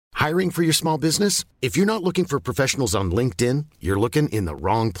Hiring for your small business? If you're not looking for professionals on LinkedIn, you're looking in the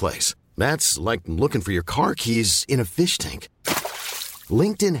wrong place. That's like looking for your car keys in a fish tank.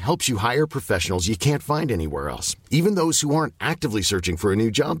 LinkedIn helps you hire professionals you can't find anywhere else, even those who aren't actively searching for a new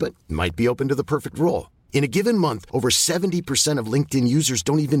job but might be open to the perfect role. In a given month, over 70% of LinkedIn users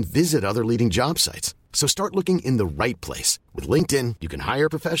don't even visit other leading job sites. So start looking in the right place. With LinkedIn, you can hire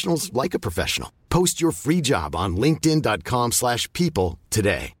professionals like a professional. Post your free job on linkedin.com/people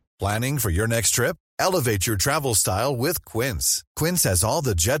today. Planning for your next trip? Elevate your travel style with Quince. Quince has all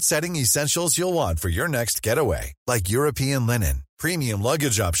the jet-setting essentials you'll want for your next getaway, like European linen, premium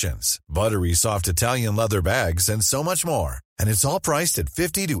luggage options, buttery soft Italian leather bags, and so much more. And it's all priced at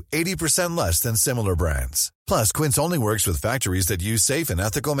 50 to 80% less than similar brands. Plus, Quince only works with factories that use safe and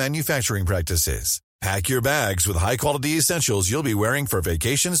ethical manufacturing practices. Pack your bags with high-quality essentials you'll be wearing for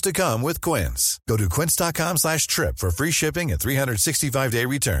vacations to come with Quince. Go to quince.com/trip for free shipping and 365-day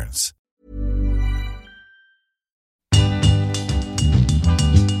returns.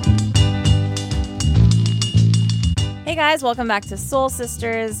 Hey guys, welcome back to Soul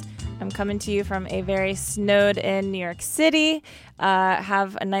Sisters. I'm coming to you from a very snowed-in New York City.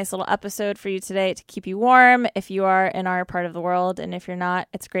 Have a nice little episode for you today to keep you warm if you are in our part of the world. And if you're not,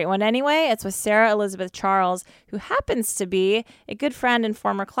 it's a great one anyway. It's with Sarah Elizabeth Charles, who happens to be a good friend and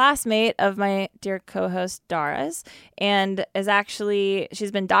former classmate of my dear co-host Dara's. And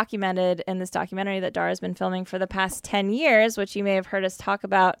she's been documented in this documentary that Dara's been filming for the past 10 years, which you may have heard us talk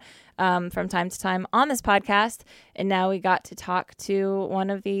about from time to time on this podcast. And now we got to talk to one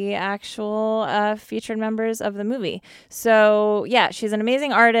of the actual featured members of the movie. So yeah, she's an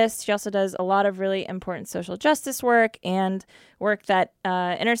amazing artist. She also does a lot of really important social justice work and work that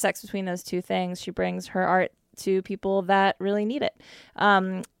intersects between those two things. She brings her art to people that really need it.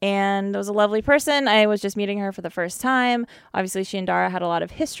 And it was a lovely person. I was just meeting her for the first time. Obviously, she and Dara had a lot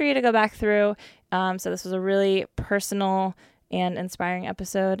of history to go back through. So this was a really personal and inspiring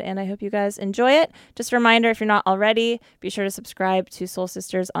episode, and I hope you guys enjoy it. Just a reminder, if you're not already, be sure to subscribe to Soul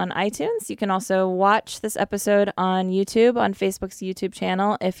Sisters on iTunes. You can also watch this episode on YouTube, on Facebook's YouTube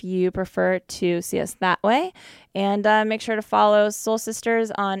channel, if you prefer to see us that way. And make sure to follow Soul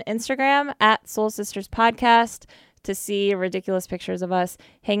Sisters on Instagram at Soul Sisters Podcast to see ridiculous pictures of us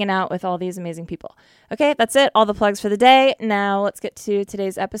hanging out with all these amazing people. Okay, that's it. All the plugs for the day. Now let's get to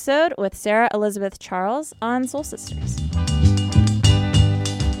today's episode with Sarah Elizabeth Charles on Soul Sisters.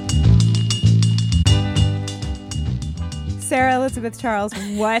 Sarah Elizabeth Charles,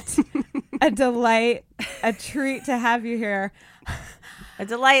 what a delight, a treat to have you here. A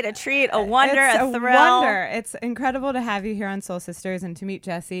delight, a treat, a wonder, It's a thrill. Wonder. It's incredible to have you here on Soul Sisters and to meet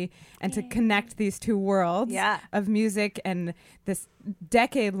Jessie and to connect these two worlds of music and this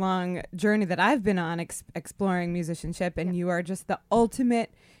decade-long journey that I've been on exploring musicianship. And you are just the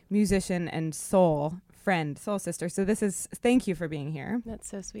ultimate musician and soul friend, soul sister. So thank you for being here. That's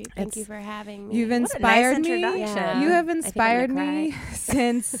so sweet. Thank you for having me. You've inspired me. Yeah. You have inspired me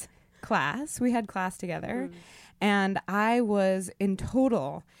since class. We had class together. And I was in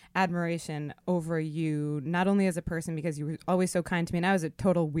total admiration over you, not only as a person, because you were always so kind to me. And I was a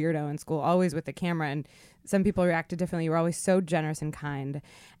total weirdo in school, always with the camera. And some people reacted differently. You were always so generous and kind.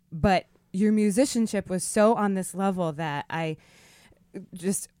 But your musicianship was so on this level that I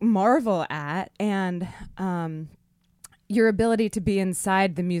just marvel at, and your ability to be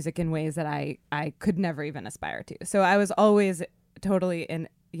inside the music in ways that I could never even aspire to. So I was always totally in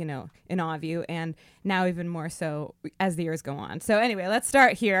awe of you, and now even more so as the years go on. So anyway, let's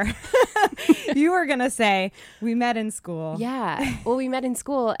start here. You were gonna say we met in school. Yeah, well, we met in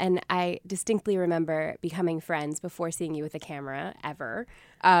school, and I distinctly remember becoming friends before seeing you with a camera ever.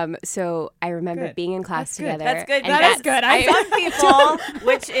 So I remember being in class together. That's good. That is good. Some people,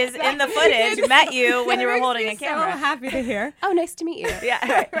 which is in the footage, met you when you were holding a camera. So happy to hear. Oh, nice to meet you.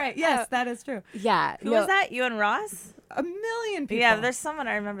 Yeah. Right. Yes, that is true. Yeah. Who was that? You and Ross? A million people. Yeah, there's someone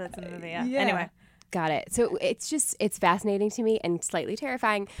I remember that's in the movie. Yeah. Anyway. Got it. So it's fascinating to me and slightly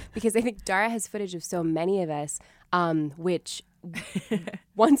terrifying because I think Dara has footage of so many of us, which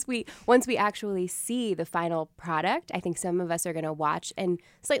once we actually see the final product, I think some of us are going to watch and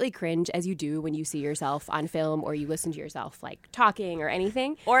slightly cringe, as you do when you see yourself on film or you listen to yourself like talking or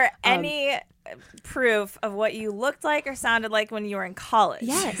anything. Or any proof of what you looked like or sounded like when you were in college.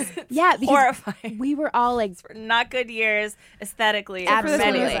 Yes. Yeah. Because horrifying. We were all like Not good years aesthetically. Absolutely.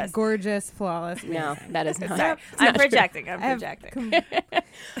 For many of us. Gorgeous, flawless. no, that is not. Sorry. I'm projecting. I'm projecting.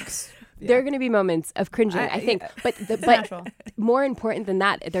 There are going to be moments of cringing, I think. But more important than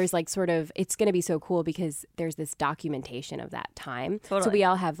that, there's like sort of, it's going to be so cool because there's this documentation of that time. Totally. So we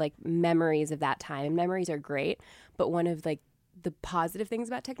all have like memories of that time. And memories are great. But one of like the positive things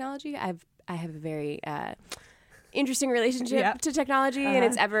about technology. I have a very interesting relationship to technology, and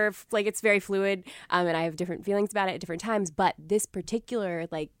it's it's very fluid, and I have different feelings about it at different times. But this particular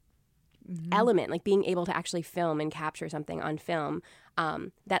element, like being able to actually film and capture something on film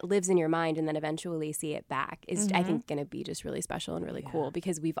that lives in your mind and then eventually see it back is, I think, going to be just really special and really cool,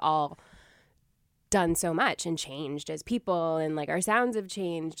 because we've all done so much and changed as people, and like our sounds have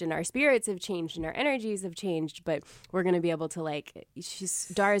changed and our spirits have changed and our energies have changed, but we're going to be able to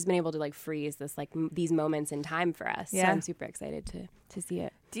Dara's been able to like freeze this these moments in time for us. So I'm super excited to see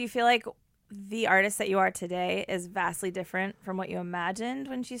it. Do you feel like the artist that you are today is vastly different from what you imagined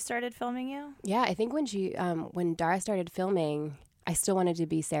when she started filming you? Yeah, I think when Dara started filming, I still wanted to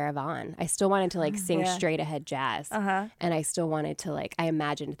be Sarah Vaughan. I still wanted to sing straight ahead jazz. And I still wanted to I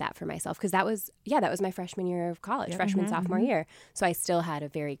imagined that for myself, because that was my freshman year of college, freshman, sophomore year. So I still had a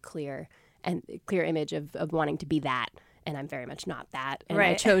very clear image of wanting to be that. And I'm very much not that. And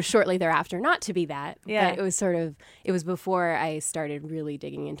I chose shortly thereafter not to be that. But it was before I started really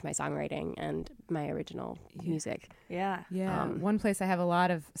digging into my songwriting and my original music. Yeah. One place I have a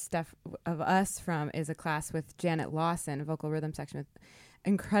lot of stuff of us from is a class with Janet Lawson, vocal rhythm section with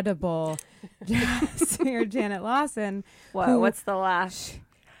incredible jazz singer Janet Lawson. What's the laugh?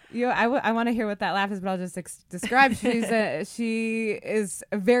 I want to hear what that laugh is, but I'll just describe. She is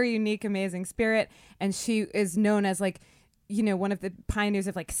a very unique, amazing spirit, and she is known as one of the pioneers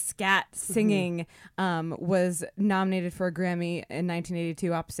of scat singing. Was nominated for a Grammy in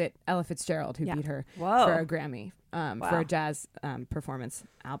 1982 opposite Ella Fitzgerald, who beat her for a Grammy for a jazz performance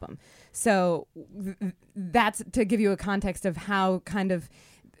album. So that's to give you a context of how kind of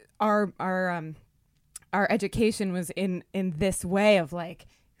our education was in this way of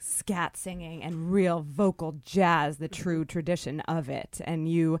scat singing and real vocal jazz, the true tradition of it. And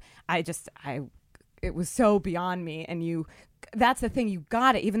it was so beyond me. And that's the thing, you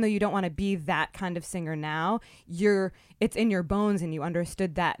got it. Even though you don't want to be that kind of singer now, it's in your bones and you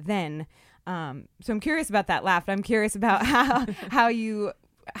understood that then. So I'm curious about that laugh. I'm curious about how you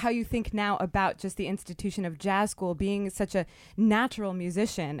think now about just the institution of jazz school being such a natural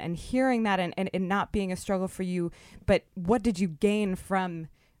musician and hearing that and not being a struggle for you. But what did you gain from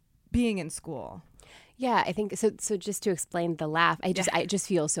being in school? Yeah, I think so. So just to explain the laugh, I just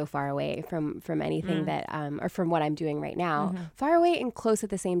feel so far away from anything that or from what I'm doing right now. Far away and close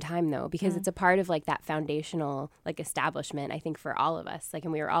at the same time, though, because it's a part of that foundational establishment. I think for all of us,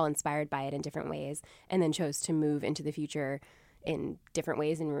 and we were all inspired by it in different ways, and then chose to move into the future in different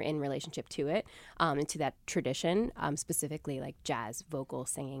ways in relationship to it, into that tradition, specifically jazz vocal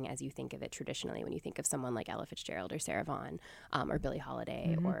singing as you think of it traditionally when you think of someone like Ella Fitzgerald or Sarah Vaughan or Billie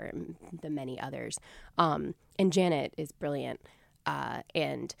Holiday or the many others. And Janet is brilliant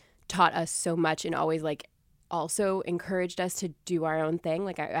and taught us so much, and always also encouraged us to do our own thing.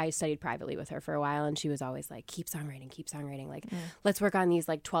 I studied privately with her for a while, and she was always keep songwriting. Let's work on these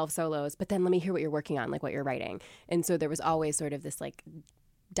 12 solos, but then let me hear what you're working on, what you're writing. And so there was always sort of this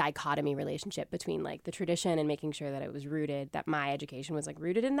dichotomy relationship between the tradition and making sure that it was rooted, that my education was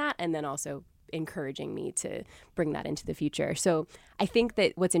rooted in that, and then also encouraging me to bring that into the future. So I think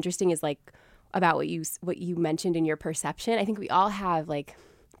that what's interesting is about what you mentioned in your perception. I think we all have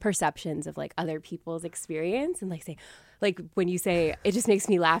perceptions of other people's experience, and say when you say, it just makes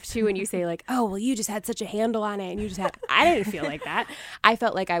me laugh too when you say oh well, you just had such a handle on it and you just had I didn't feel like that. I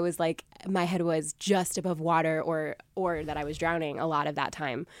felt I was my head was just above water or that I was drowning a lot of that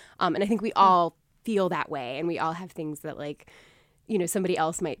time, and I think we all feel that way, and we all have things that somebody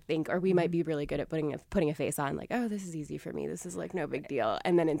else might think, or we might be really good at putting a face on oh, this is easy for me, this is no big deal,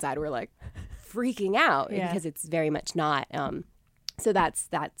 and then inside we're freaking out because it's very much not. So that's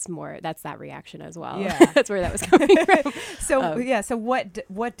that reaction as well. Yeah. That's where that was coming from. So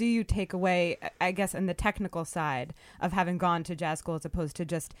what do you take away, I guess, in the technical side of having gone to jazz school as opposed to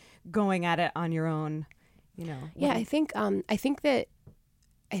just going at it on your own? Yeah, I think that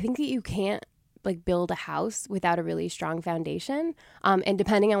you can't build a house without a really strong foundation. And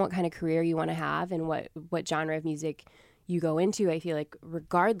depending on what kind of career you want to have and what genre of music you go into, I feel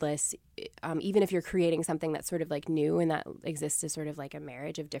regardless, even if you're creating something that's sort of new and that exists as sort of a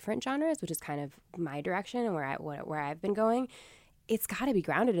marriage of different genres, which is kind of my direction and where I've been going, it's got to be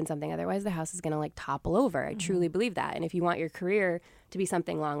grounded in something. Otherwise, the house is going to topple over. I truly believe that. And if you want your career to be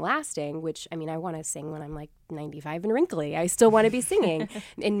something long lasting, which I want to sing when I'm 95 and wrinkly, I still want to be singing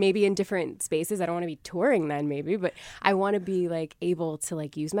and maybe in different spaces. I don't want to be touring then maybe, but I want to be able to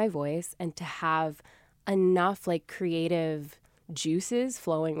use my voice and to have enough creative juices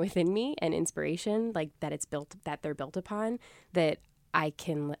flowing within me and inspiration that they're built upon, that I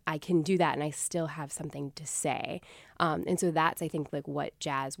can do that and I still have something to say. And so that's, I think, like what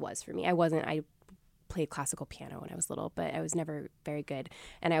jazz was for me. I played classical piano when I was little, but I was never very good.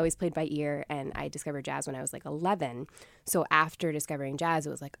 And I always played by ear, and I discovered jazz when I was like 11. So after discovering jazz, it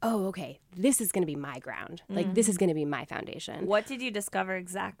was like, oh, okay, this is going to be my ground. Like, this is going to be my foundation. What did you discover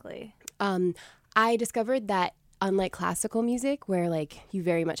exactly? I discovered that unlike classical music, where like you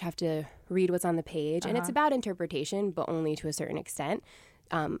very much have to read what's on the page, and it's about interpretation, but only to a certain extent,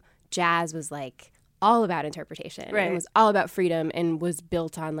 jazz was like all about interpretation. Right. It was all about freedom and was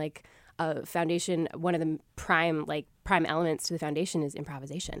built on like a foundation. One of the prime elements to the foundation is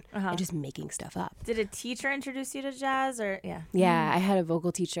improvisation and just making stuff up. Did a teacher introduce you to jazz, or Yeah, I had a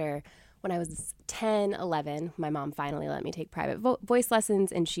vocal teacher when I was 10, 11. My mom finally let me take private voice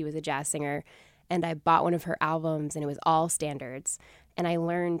lessons, and she was a jazz singer. And I bought one of her albums, and it was all standards. And I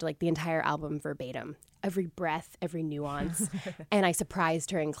learned like the entire album verbatim, every breath, every nuance. And I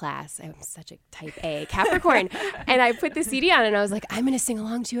surprised her in class. I'm such a type A Capricorn. And I put the CD on, and I was like, I'm going to sing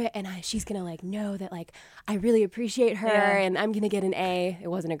along to it. And she's going to like know that like I really appreciate her, and I'm going to get an A. It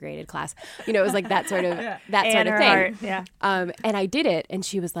wasn't a graded class. You know, it was like that sort of thing. Heart. Yeah. And I did it, and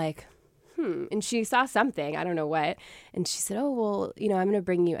she was like, and she saw something, I don't know what, and she said, oh, well, you know, I'm going to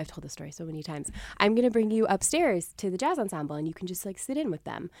bring you, I've told this story so many times, I'm going to bring you upstairs to the jazz ensemble, and you can just like sit in with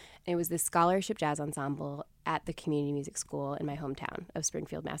them. And it was this scholarship jazz ensemble at the community music school in my hometown of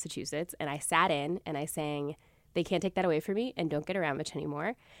Springfield, Massachusetts, and I sat in and I sang They Can't Take That Away From Me and Don't Get Around Much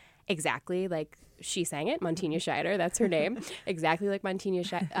Anymore, exactly like she sang it, Montina Scheider, that's her name, exactly like Montina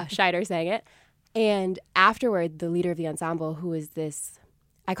Scheider sang it. And afterward, the leader of the ensemble, who was this,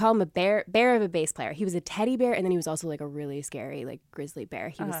 I call him a bear of a bass player. He was a teddy bear, and then he was also like a really scary, like grizzly bear.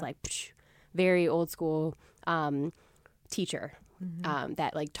 He was like very old school teacher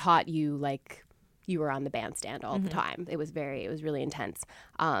that like taught you like you were on the bandstand all the time. It was really intense.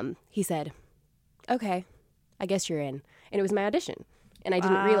 He said, okay, I guess you're in. And it was my audition. And I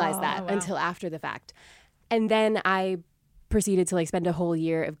didn't realize that until after the fact. And then I proceeded to like spend a whole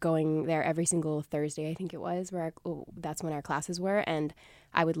year of going there every single Thursday, I think it was, where that's when our classes were, and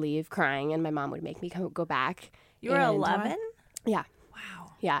I would leave crying, and my mom would make me go back. You were 11? Yeah.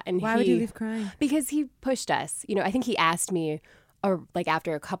 Wow. Yeah. And why would you leave crying? Because he pushed us. You know, I think he asked me, or like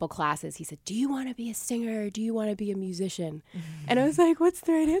after a couple classes, he said, do you want to be a singer or do you want to be a musician? And I was like, what's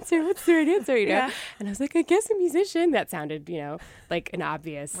the right answer? What's the right answer? You know? Yeah. And I was like, I guess a musician. That sounded, you know, like an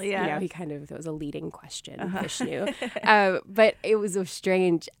obvious, Yeah. you know, it was a leading question, Vishnu. But it was a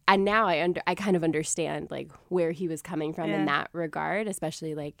strange, and now I kind of understand like where he was coming from in that regard,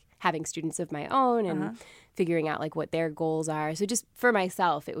 especially like having students of my own and figuring out like what their goals are. So just for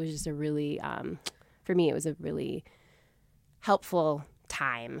myself, it was just a really, for me, it was a really helpful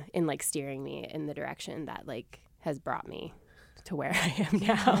time in like steering me in the direction that like has brought me to where I am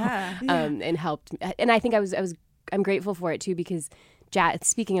now, and helped. And I think I'm grateful for it too, because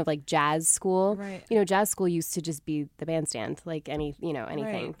speaking of like jazz school, you know, jazz school used to just be the bandstand, like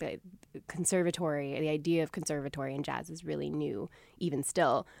anything. The conservatory, the idea of conservatory and jazz is really new, even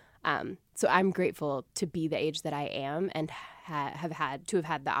still. So I'm grateful to be the age that I am and have had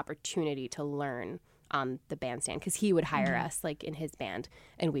the opportunity to learn on the bandstand, because he would hire us like in his band,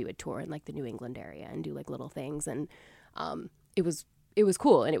 and we would tour in like the New England area and do like little things, and it was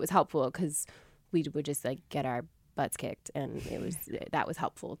cool, and it was helpful because we would just like get our butts kicked, and that was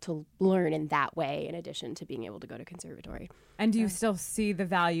helpful to learn in that way, in addition to being able to go to conservatory. And do you still see the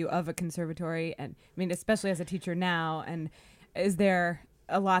value of a conservatory? And I mean, especially as a teacher now, and is there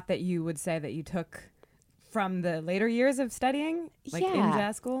a lot that you would say that you took from the later years of studying, like in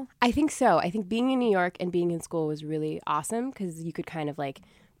jazz school? I think so. I think being in New York and being in school was really awesome, because you could kind of like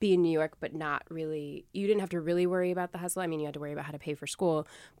be in New York, but not really, you didn't have to really worry about the hustle. I mean, you had to worry about how to pay for school,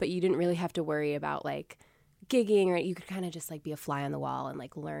 but you didn't really have to worry about like gigging, or you could kind of just like be a fly on the wall and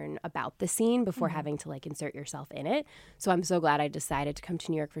like learn about the scene before having to like insert yourself in it. So I'm so glad I decided to come to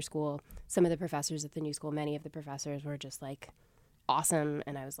New York for school. Some of the professors at the new school, many of the professors were just like awesome,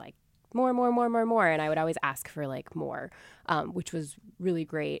 and I was like, more, and I would always ask for like more, which was really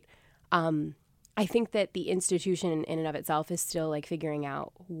great. I think that the institution in and of itself is still like figuring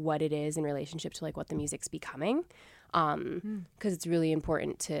out what it is in relationship to like what the music's becoming, because it's really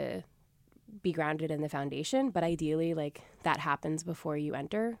important to be grounded in the foundation, but ideally like that happens before you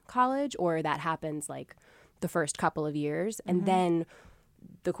enter college, or that happens like the first couple of years, and then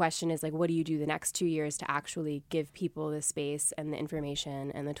the question is like, what do you do the next 2 years to actually give people the space and the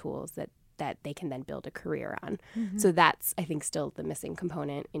information and the tools that they can then build a career on? So that's, I think, still the missing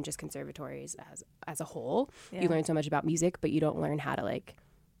component in just conservatories as a whole. You learn so much about music, but you don't learn how to like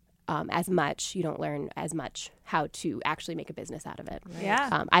as much. You don't learn as much how to actually make a business out of it. Right.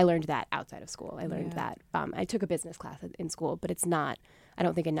 Yeah. I learned that outside of school. I learned that. I took a business class in school, but it's not, I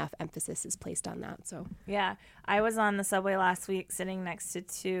don't think enough emphasis is placed on that. So yeah, I was on the subway last week sitting next to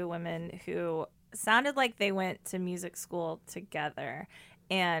two women who sounded like they went to music school together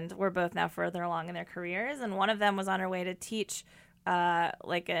and were both now further along in their careers. And one of them was on her way to teach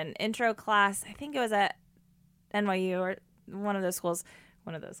like an intro class. I think it was at NYU or one of those schools.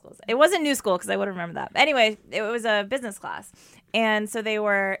 It wasn't New School because I would have remembered that. But anyway, it was a business class. And so they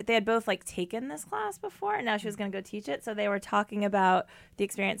had both like taken this class before, and now she was going to go teach it. So they were talking about the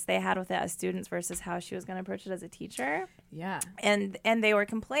experience they had with it as students versus how she was going to approach it as a teacher. Yeah. And they were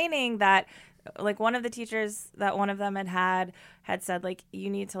complaining that like one of the teachers that one of them had said like you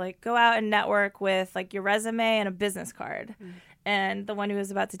need to like go out and network with like your resume and a business card. And the one who was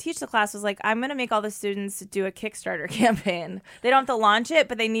about to teach the class was like, I'm going to make all the students do a Kickstarter campaign. They don't have to launch it,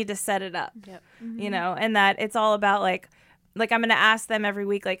 but they need to set it up, you know, and that it's all about like I'm going to ask them every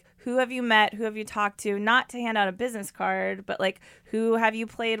week, like, who have you met? Who have you talked to? Not to hand out a business card, but like, who have you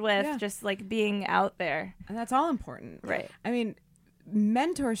played with? Just like being out there. And that's all important. Right. I mean,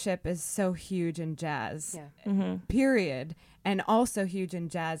 mentorship is so huge in jazz, period. And also huge in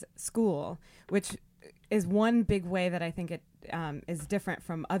jazz school, which is one big way that I think it is different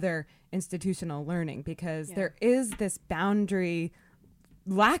from other institutional learning, because there is this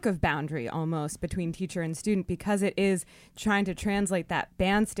lack of boundary almost between teacher and student, because it is trying to translate that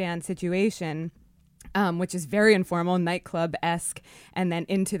bandstand situation, which is very informal, nightclub-esque, and then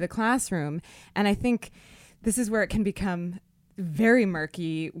into the classroom. And I think this is where it can become very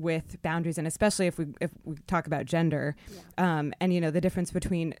murky with boundaries, and especially if we talk about gender, and you know the difference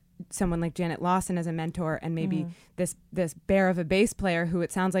between someone like Janet Lawson as a mentor and maybe this bear of a bass player who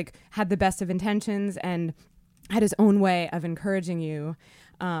it sounds like had the best of intentions and had his own way of encouraging you,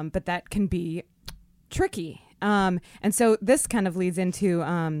 but that can be tricky. And so this kind of leads into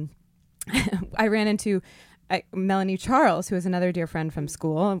I ran into Melanie Charles, who is another dear friend from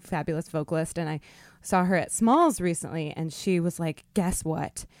school, a fabulous vocalist, and I saw her at Smalls recently, and she was like, guess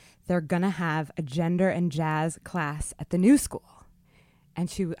what? They're going to have a gender and jazz class at the New School.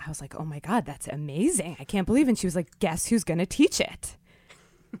 And I was like, oh my God, that's amazing. I can't believe it. And she was like, guess who's going to teach it?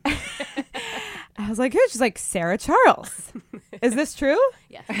 I was like, who? She's like, Sarah Charles. Is this true?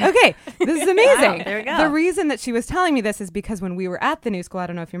 Yes. Okay, this is amazing. Wow, there we go. The reason that she was telling me this is because when we were at the New School, I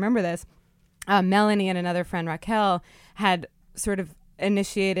don't know if you remember this, Melanie and another friend, Raquel, had sort of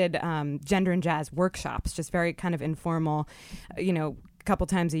initiated gender and jazz workshops, just very kind of informal, you know, a couple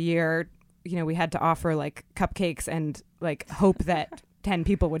times a year. You know, we had to offer like cupcakes and like hope that 10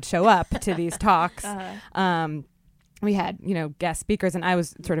 people would show up to these talks. We had, you know, guest speakers, and I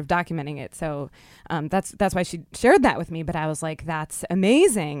was sort of documenting it. So that's why she shared that with me. But I was like, that's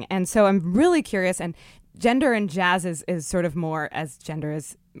amazing. And so I'm really curious. And gender and jazz is sort of more, as gender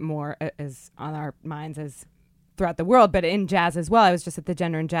is more is on our minds as throughout the world, but in jazz as well. I was just at the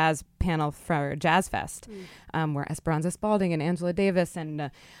Gender and Jazz panel for Jazz Fest, where Esperanza Spalding and Angela Davis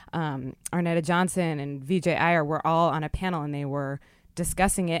and Arnetta Johnson and Vijay Iyer were all on a panel, and they were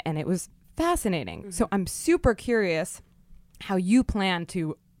discussing it, and it was fascinating. So I'm super curious how you plan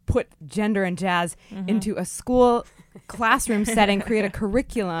to put gender and jazz into a school classroom setting, create a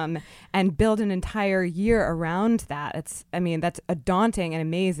curriculum, and build an entire year around that. That's a daunting and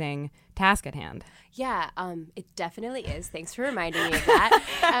amazing task at hand. Yeah, it definitely is. Thanks for reminding me of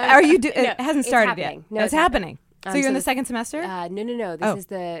that. It hasn't started yet. No, it's happening. So you're in the second semester? No. This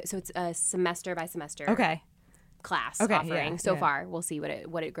is so it's a semester by semester. Okay. Class Okay, offering yeah, so yeah. far. We'll see what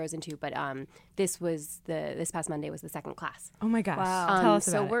it grows into. But this past Monday was the second class. Oh my gosh! Wow. Tell us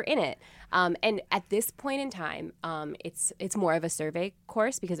so about we're in it, and at this point in time, it's more of a survey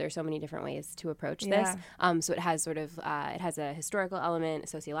course because there are so many different ways to approach this. So it has sort of it has a historical element, a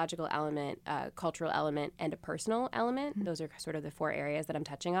sociological element, a cultural element, and a personal element. Those are sort of the four areas that I'm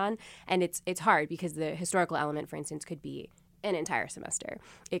touching on, and it's hard because the historical element, for instance, could be an entire semester.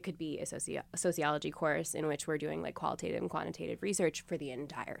 It could be a sociology course in which we're doing like qualitative and quantitative research for the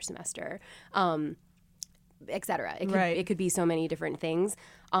entire semester, et cetera. It could be so many different things.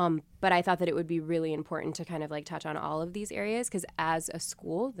 But I thought that it would be really important to kind of like touch on all of these areas because as a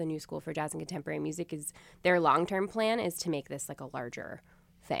school, the New School for Jazz and Contemporary Music is their long-term plan is to make this like a larger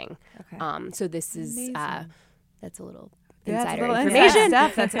thing. Okay. So this is that's a little insider information.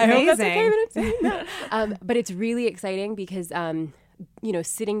 Stuff. That's amazing. But it's really exciting because,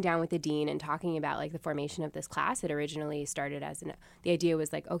 sitting down with the dean and talking about like the formation of this class, it originally started as the idea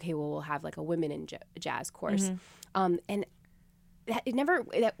was like, okay, well, we'll have like a women in jazz course. And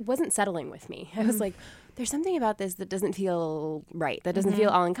that wasn't settling with me. I was like, there's something about this that doesn't feel right. That doesn't feel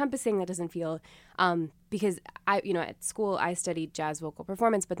all encompassing. That doesn't feel, because at school I studied jazz vocal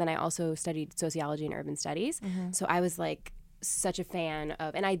performance, but then I also studied sociology and urban studies. So I was like such a fan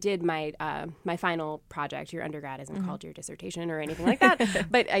of, and I did my my final project. Your undergrad isn't called your dissertation or anything like that,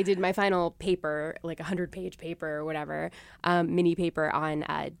 but I did my final paper, like 100-page paper or whatever, mini paper on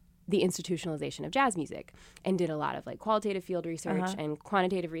the institutionalization of jazz music, and did a lot of like qualitative field research and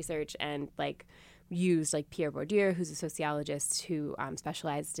quantitative research, and like used like Pierre Bourdieu, who's a sociologist who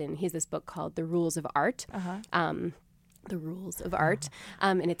specialized in, he has this book called The Rules of Art. The Rules of Art,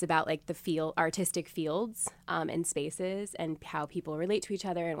 and it's about like the artistic fields and spaces, and how people relate to each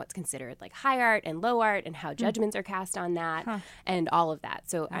other, and what's considered like high art and low art, and how judgments are cast on that, and all of that.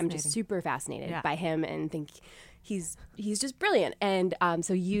 So I'm just super fascinated by him, and think he's just brilliant, and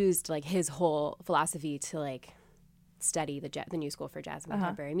so used like his whole philosophy to like study the New School for Jazz and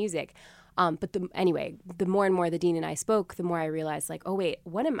Contemporary Music. But the more and more the dean and I spoke, the more I realized like, oh wait,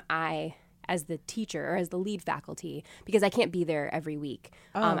 what am I as the teacher or as the lead faculty, because I can't be there every week.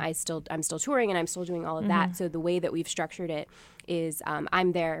 I'm still touring, and I'm still doing all of that. So the way that we've structured it is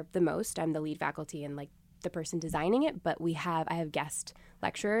I'm there the most. I'm the lead faculty and like the person designing it, but I have guest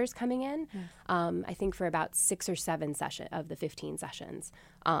lecturers coming in. I think for about 6 or 7 of the 15 sessions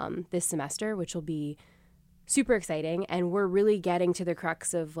this semester, which will be super exciting. And we're really getting to the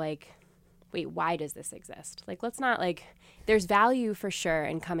crux of like, wait, why does this exist? Like, let's not like, there's value for sure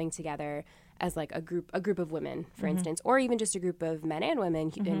in coming together as like a group of women, for instance, or even just a group of men and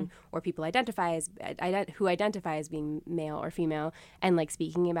women, or people who identify as being male or female, and like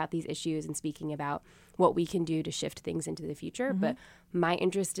speaking about these issues and speaking about what we can do to shift things into the future. But my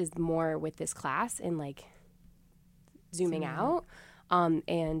interest is more with this class in like zooming out,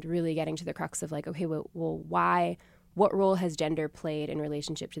 and really getting to the crux of like, okay, well, why? What role has gender played in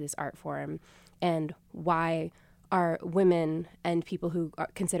relationship to this art form, and why are women and people who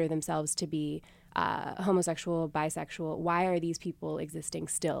consider themselves to be homosexual, bisexual, why are these people existing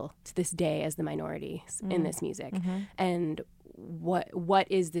still to this day as the minorities in this music? And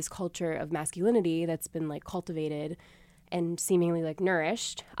what is this culture of masculinity that's been like cultivated and seemingly like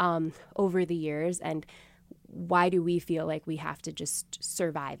nourished over the years, and why do we feel like we have to just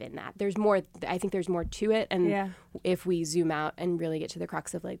survive in that? There's more. I think there's more to it, and if we zoom out and really get to the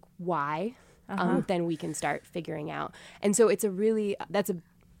crux of like why, then we can start figuring out. And so it's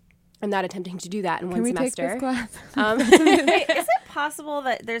I'm not attempting to do that in one semester. Can we take this class? Wait, is it possible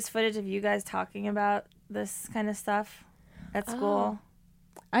that there's footage of you guys talking about this kind of stuff at school?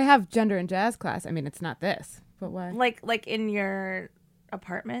 I have gender and jazz class. I mean, it's not this, but why? Like in your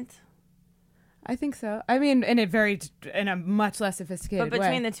apartment? I think so. I mean, in a much less sophisticated way. But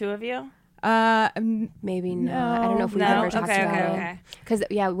between way. the two of you? Maybe not. I don't know if we've ever talked about it. Because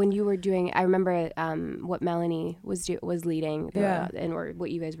when you were doing, I remember what Melanie was leading, or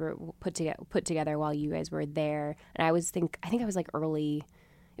what you guys were put together while you guys were there. And I think I was like early.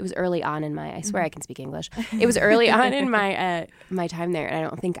 It was early on in my. I swear I can speak English. It was early on in my my time there, and I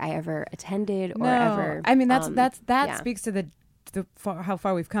don't think I ever attended or ever. I mean, that speaks to how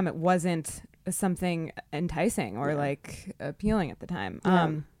far we've come. It wasn't something enticing or like appealing at the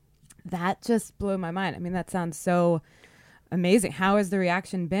time. That just blew my mind. I mean, that sounds so amazing. How has the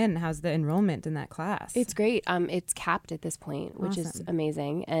reaction been? How's the enrollment in that class? It's great. It's capped at this point, which is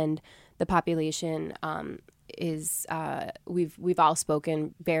amazing. And the population is we've all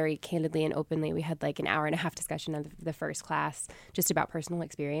spoken very candidly and openly. We had like an hour and a half discussion of the first class just about personal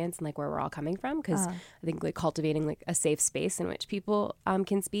experience and like where we're all coming from, because I think like cultivating like a safe space in which people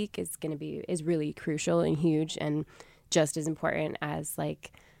can speak is really crucial and huge, and just as important as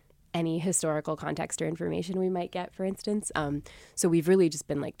like any historical context or information we might get, for instance. So we've really just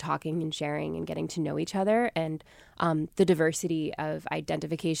been like talking and sharing and getting to know each other, and the diversity of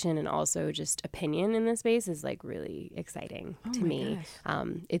identification and also just opinion in this space is like really exciting to me.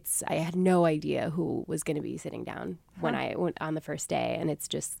 I had no idea who was going to be sitting down when I went on the first day, and it's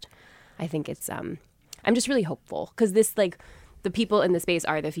just, I think it's, I'm just really hopeful, because this like the people in the space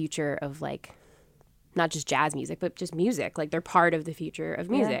are the future of like not just jazz music, but just music. Like they're part of the future of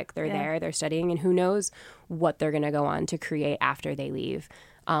music. They're there, they're studying, and who knows what they're going to go on to create after they leave.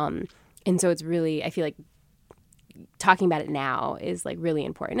 And so it's really, I feel like talking about it now is like really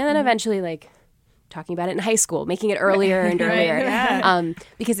important. And then eventually like talking about it in high school, making it earlier and earlier.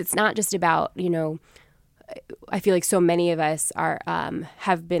 Because it's not just about, I feel like so many of us are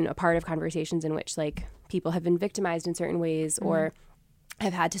have been a part of conversations in which like people have been victimized in certain ways or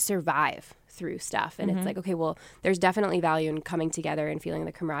have had to survive through stuff, and it's like, okay, well, there's definitely value in coming together and feeling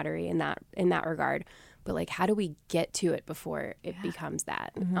the camaraderie in that regard, but like, how do we get to it before it becomes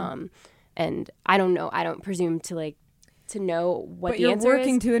that? And I don't know. I don't presume to know what the answer is. But you're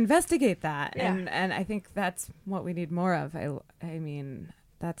working to investigate that. Yeah. And I think that's what we need more of. I mean,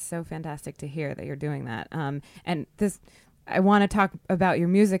 that's so fantastic to hear that you're doing that. And this, I want to talk about your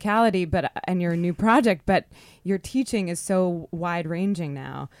musicality and your new project, but your teaching is so wide ranging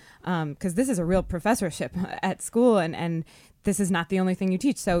now, because this is a real professorship at school, and this is not the only thing you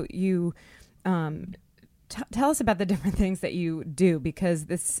teach. So you tell us about the different things that you do, because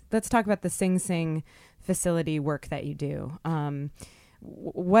let's talk about the Sing Sing facility work that you do.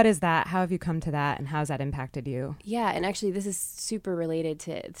 What is that? How have you come to that, and how has that impacted you? Yeah, and actually this is super related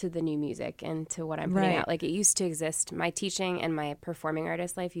to the new music and to what I'm putting out. Like, it used to exist, my teaching and my performing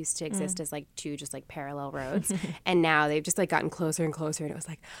artist life used to exist as like two just like parallel roads. And now they've just like gotten closer and closer, and it was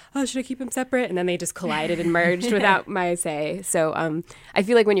like, oh, should I keep them separate? And then they just collided and merged without my say. So I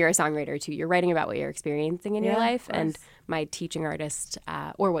feel like when you're a songwriter too, you're writing about what you're experiencing in your life, and my teaching artist,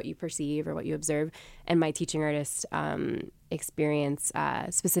 or what you perceive or what you observe, and my teaching artist experience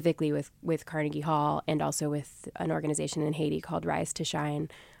specifically with Carnegie Hall, and also with an organization in Haiti called Rise to Shine.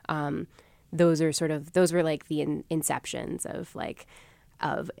 Those were like the inceptions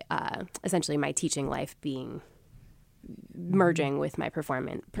of essentially my teaching life being merging with my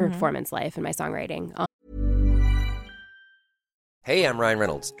performance life and my songwriting. Hey, I'm Ryan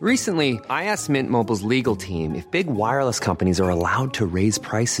Reynolds. Recently, I asked Mint Mobile's legal team if big wireless companies are allowed to raise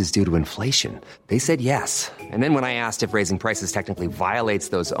prices due to inflation. They said yes. And then when I asked if raising prices technically violates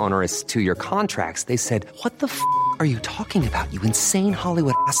those onerous 2-year contracts, they said, what the f*** are you talking about, you insane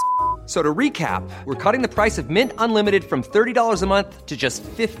Hollywood ass f- So to recap, we're cutting the price of Mint Unlimited from $30 a month to just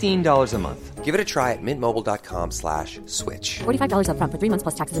 $15 a month. Give it a try at mintmobile.com/switch. $45 up front for 3 months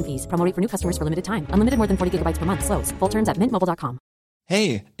plus taxes and fees. Promo rate for new customers for limited time. Unlimited more than 40 gigabytes per month. Slows full terms at mintmobile.com.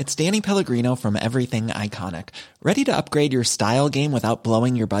 Hey, it's Danny Pellegrino from Everything Iconic. Ready to upgrade your style game without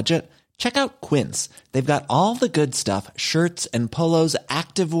blowing your budget? Check out Quince. They've got all the good stuff, shirts and polos,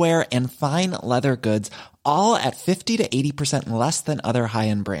 activewear, and fine leather goods, all at 50 to 80% less than other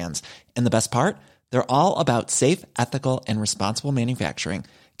high-end brands. And the best part? They're all about safe, ethical, and responsible manufacturing.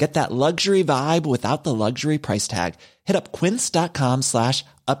 Get that luxury vibe without the luxury price tag. Hit up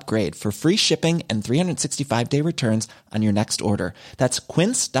quince.com/upgrade for free shipping and 365-day returns on your next order. That's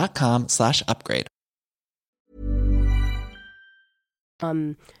quince.com/upgrade.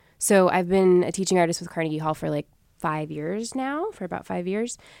 So I've been a teaching artist with Carnegie Hall for like 5 years now, for about 5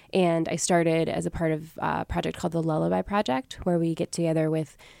 years. And I started as a part of a project called the Lullaby Project, where we get together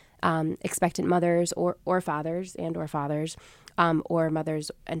with expectant mothers or fathers or mothers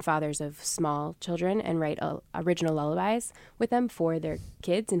and fathers of small children, and write original lullabies with them for their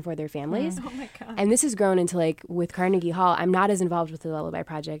kids and for their families. Oh my God. And this has grown into, like, with Carnegie Hall, I'm not as involved with the Lullaby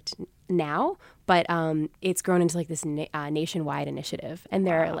Project now, but it's grown into like this nationwide initiative. And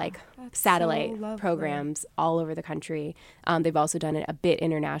there are like satellite programs all over the country. They've also done it a bit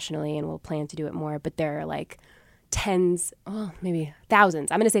internationally and will plan to do it more, but there are like tens, maybe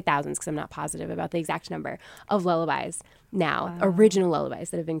thousands. I'm going to say thousands because I'm not positive about the exact number of lullabies now, original lullabies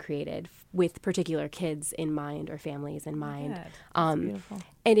that have been created with particular kids in mind or families in mind. Beautiful.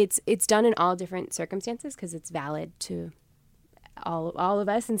 And it's done in all different circumstances because it's valid to all of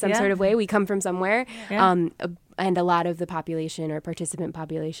us in some sort of way. We come from somewhere. And a lot of the population or participant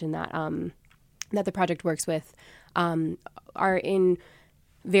population that the project works with are in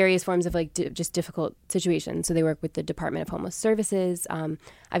various forms of like just difficult situations. So they work with the Department of Homeless Services.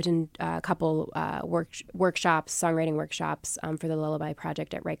 I've done a couple workshops, songwriting workshops for the Lullaby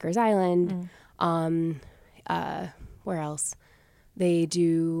Project at Rikers Island. Where else? They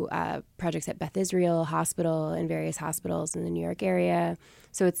do projects at Beth Israel Hospital and various hospitals in the New York area.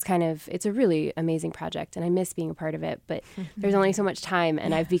 So it's a really amazing project, and I miss being a part of it, but there's only so much time,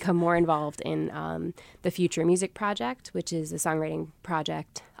 and I've become more involved in the Future Music Project, which is a songwriting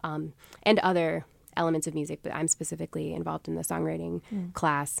project, and other elements of music, but I'm specifically involved in the songwriting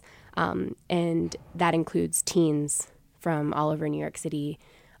class, and that includes teens from all over New York City.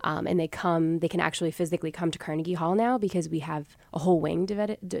 And they can actually physically come to Carnegie Hall now because we have a whole wing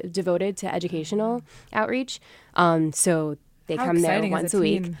devoted to educational outreach. So they come there once a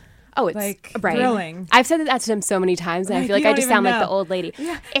week. Oh, it's like bright. Thrilling. I've said that to them so many times, and I feel like I just sound like the old lady.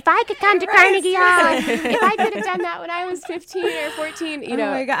 Yeah. If I could come to Carnegie Hall, if I could have done that when I was 15 or 14, you know.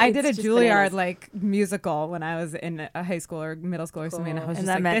 Oh my God, I did a Juilliard like musical when I was in a high school or middle school or something, and I was just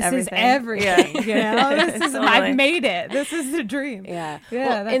like, this is everything. You know, this is I've made it. This is the dream. Yeah.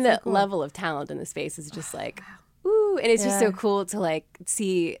 Yeah. Well, and the level of talent in the space is just like, ooh, and it's just so cool to like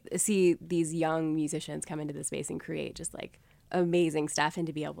see these young musicians come into the space and create just like amazing stuff, and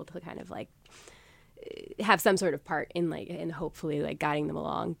to be able to kind of like have some sort of part in hopefully like guiding them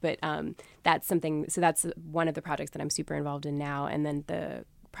along. But that's something. So that's one of the projects that I'm super involved in now. And then the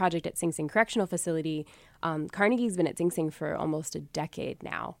project at Sing Sing Correctional Facility, Carnegie's been at Sing Sing for almost a decade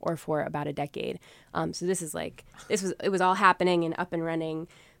now, or for about a decade. So it was all happening and up and running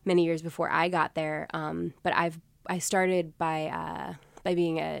many years before I got there. But I started by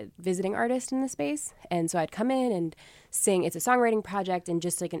being a visiting artist in the space. And so I'd come in and sing. It's a songwriting project, and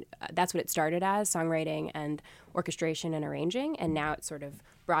just like that's what it started as, songwriting and orchestration and arranging. And now it's sort of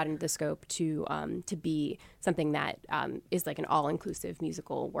broadened the scope to be something that is like an all-inclusive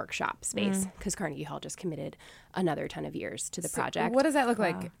musical workshop space, because Carnegie Hall just committed another ton of years to the project. What does that look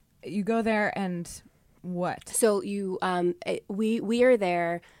like? You go there and what? So we are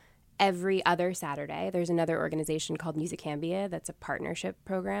there every other Saturday. There's another organization called Musicambia that's a partnership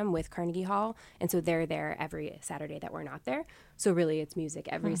program with Carnegie Hall. And so they're there every Saturday that we're not there. So really it's music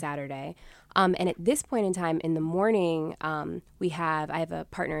every Saturday. And at this point in time in the morning, I have a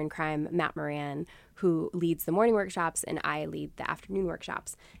partner in crime, Matt Moran, who leads the morning workshops, and I lead the afternoon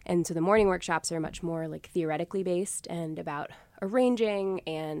workshops. And so the morning workshops are much more like theoretically based and about arranging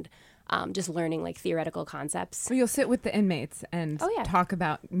and just learning like theoretical concepts. So you'll sit with the inmates and talk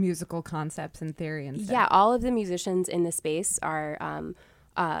about musical concepts and theory and stuff. Yeah, all of the musicians in the space are,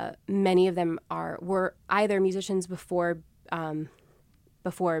 many of them were either musicians before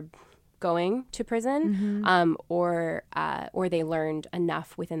going to prison, or they learned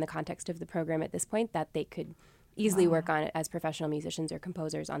enough within the context of the program at this point that they could easily work on it as professional musicians or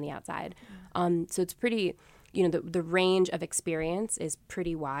composers on the outside. So it's pretty, the range of experience is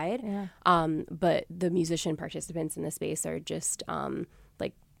pretty wide, but the musician participants in the space are just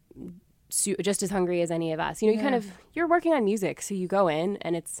just as hungry as any of us. You're working on music, so you go in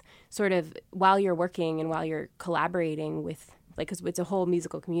and it's sort of while you're working and while you're collaborating with, because it's a whole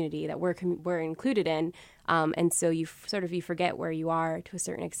musical community that we're included in, and so you forget where you are to a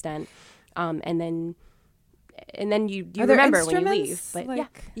certain extent, and then you remember when you leave. But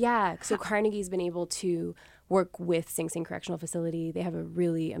so Carnegie's been able to work with Sing Sing Correctional Facility. They have a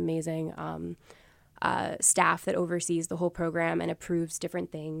really amazing staff that oversees the whole program and approves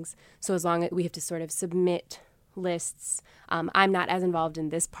different things. So as long as we have to sort of submit lists, I'm not as involved in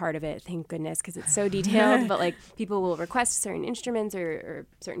this part of it, thank goodness, because it's so detailed. But people will request certain instruments or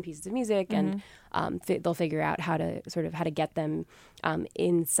certain pieces of music, and they'll figure out how to get them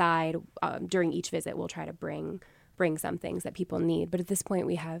inside. During each visit, we'll try to bring some things that people need. But at this point,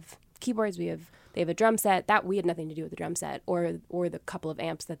 we have keyboards. They have a drum set that we had nothing to do with the drum set or the couple of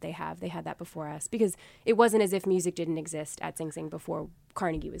amps that they have. They had that before us, because it wasn't as if music didn't exist at Sing Sing before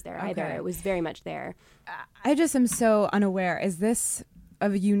Carnegie was there either. It was very much there. I just am so unaware. Is this a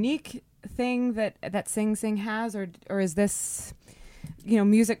unique thing that Sing Sing has, or is this,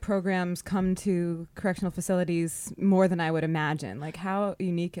 music programs come to correctional facilities more than I would imagine? How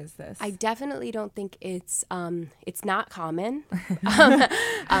unique is this? I definitely don't think it's not common.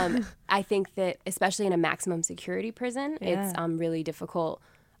 I think that especially in a maximum security prison, it's really difficult.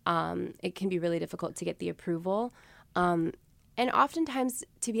 It can be really difficult to get the approval. And oftentimes,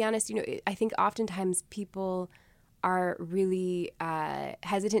 to be honest, I think oftentimes people are really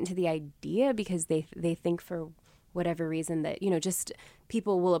hesitant to the idea because they think for whatever reason that, just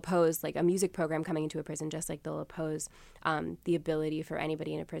people will oppose a music program coming into a prison, just like they'll oppose the ability for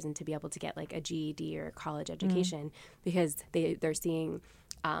anybody in a prison to be able to get a GED or a college education, because they're seeing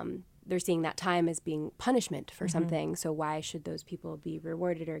that time as being punishment for something. So why should those people be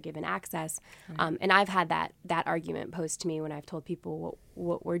rewarded or given access? And I've had that argument posed to me when I've told people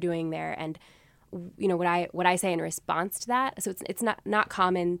what we're doing there. And what I say in response to that. So it's not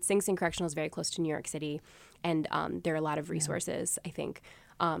common. Sing Sing Correctional is very close to New York City, and there are a lot of resources, I think.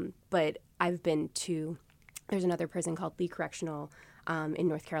 But I've been to, there's another prison called Lee Correctional in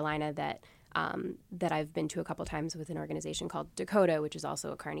North Carolina that I've been to a couple times with an organization called Dakota, which is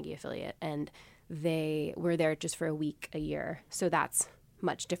also a Carnegie affiliate, and they were there just for a week a year. So that's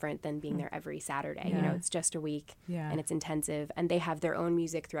much different than being there every Saturday. It's just a week, and it's intensive, and they have their own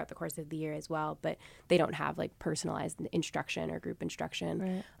music throughout the course of the year as well, but they don't have personalized instruction or group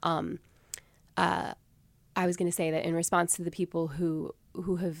instruction. I was going to say that in response to the people who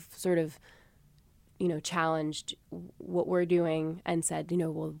have sort of challenged what we're doing and said,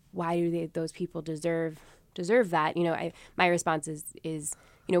 well, why do those people deserve that? My response is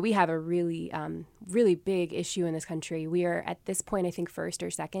we have a really, really big issue in this country. We are at this point, I think, first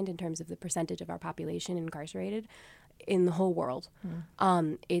or second in terms of the percentage of our population incarcerated in the whole world.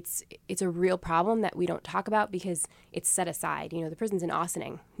 It's a real problem that we don't talk about because it's set aside. The prison's in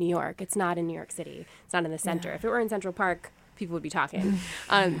Ossining, New York. It's not in New York City. It's not in the center. If it were in Central Park, people would be talking.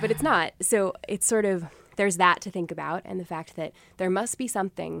 But it's not. So it's sort of, there's that to think about, and the fact that there must be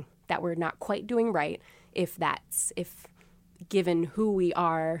something that we're not quite doing right if given who we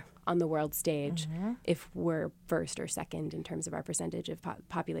are on the world stage, if we're first or second in terms of our percentage of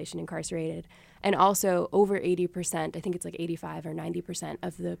population incarcerated. And also over 80%, I think it's like 85 or 90%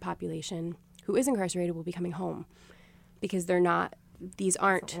 of the population who is incarcerated will be coming home, because these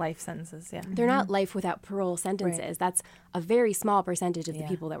aren't life sentences. Yeah, they're not life without parole sentences. Right. That's a very small percentage of the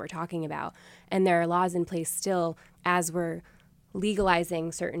people that we're talking about. And there are laws in place still, as we're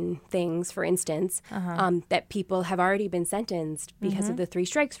legalizing certain things, for instance, that people have already been sentenced because of the 3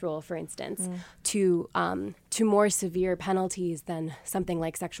 strikes rule, for instance, to more severe penalties than something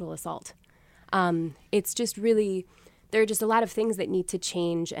like sexual assault. It's just really, there are just a lot of things that need to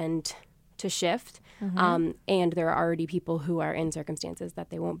change and to shift. And there are already people who are in circumstances that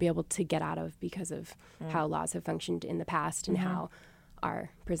they won't be able to get out of because of how laws have functioned in the past and how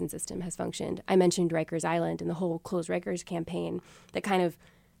our prison system has functioned. I mentioned Rikers Island and the whole Close Rikers campaign that kind of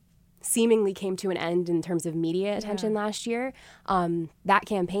seemingly came to an end in terms of media attention last year. That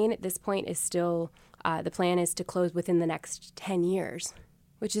campaign at this point is still, the plan is to close within the next 10 years,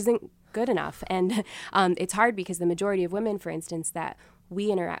 which isn't good enough. And it's hard because the majority of women, for instance, that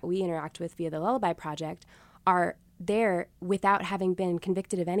we interact with via the Lullaby Project are there without having been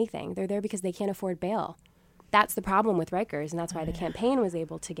convicted of anything. They're there because they can't afford bail. That's the problem with Rikers, and that's why the campaign was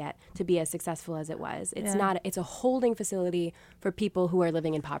able to get to be as successul as it was. It's a holding facility for people who are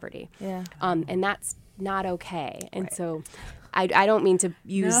living in poverty. And that's not okay. And so I don't mean to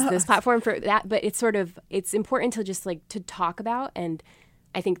use this platform for that, but it's important to just like to talk about. And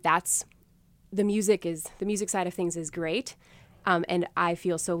I think that's the music side of things is great. And I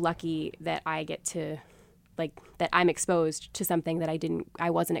feel so lucky that I get to that I'm exposed to something that I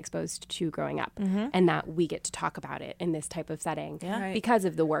wasn't exposed to growing up, and that we get to talk about it in this type of setting because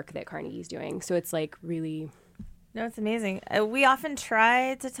of the work that Carnegie's doing. So it's like really, no, it's amazing. We often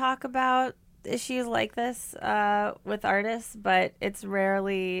try to talk about issues like this with artists, but it's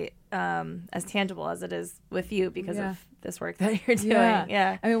rarely as tangible as it is with you because of this work that you're doing.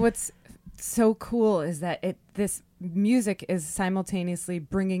 Yeah. I mean, what's so cool is that this music is simultaneously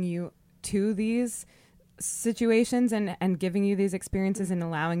bringing you to these situations and giving you these experiences and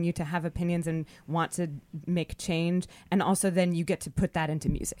allowing you to have opinions and want to make change, and also then you get to put that into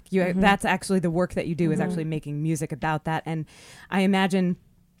music. That's actually the work that you do, is actually making music about that. And I imagine,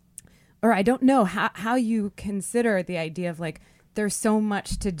 or I don't know how you consider the idea of like there's so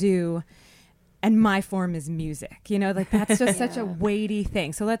much to do and my form is music, like that's just such a weighty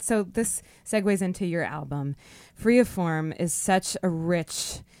thing. So this segues into your album. Free of Form is such a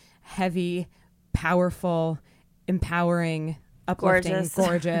rich, heavy, powerful, empowering, uplifting,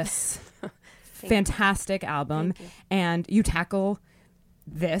 gorgeous fantastic album. And you tackle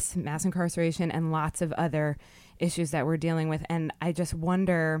this, mass incarceration, and lots of other issues that we're dealing with. And I just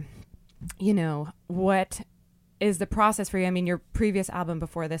wonder, what is the process for you? I mean, your previous album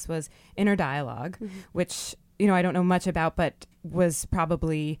before this was Inner Dialogue, which, I don't know much about, but was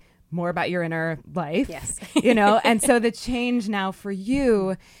probably more about your inner life. Yes. And so the change now for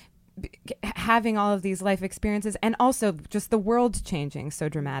you, having all of these life experiences, and also just the world changing so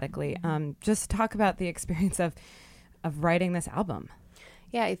dramatically. Just talk about the experience of writing this album.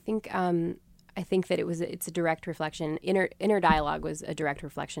 Yeah, I think that it's a direct reflection. Inner Dialogue was a direct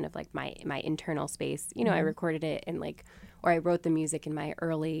reflection of like my internal space. I recorded it or I wrote the music in my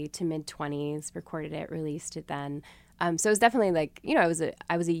early to mid 20s, recorded it, released it then. So it was definitely like, I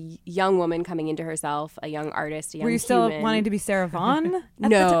was a young woman coming into herself, a young artist, a young human. Were you still wanting to be Sarah Vaughan?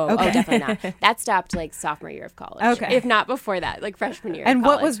 No, definitely not. That stopped like sophomore year of college. Okay. If not before that, like freshman year and of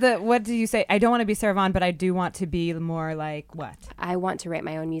college. What did you say? I don't want to be Sarah Vaughan, but I do want to be more like what? I want to write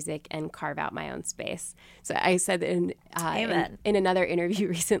my own music and carve out my own space. So I said in another interview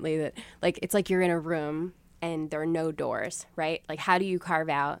recently that like, it's like you're in a room and there are no doors, right? Like how do you carve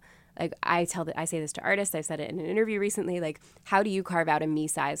out, like I say this to artists, I said it in an interview recently, like how do you carve out a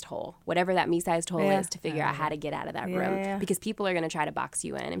me-sized hole, whatever that me-sized hole is, to figure out how to get out of that room? Because people are going to try to box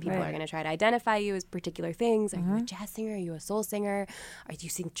you in, and people are going to try to identify you as particular things. Are you a jazz singer? Are you a soul singer? Are you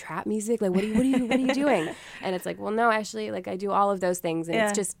sing trap music? Like what are you doing? And it's like, well, no, actually, like I do all of those things, and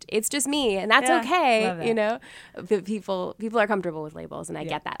it's just me, and that's okay, But people are comfortable with labels, and I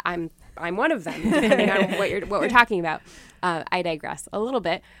get that. I'm one of them, depending on what we're talking about. I digress a little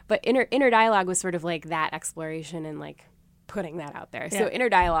bit, but inner dialogue was sort of like that exploration and like putting that out there. So Inner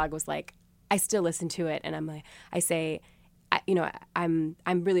Dialogue was like, I still listen to it, and I'm like, I say, I'm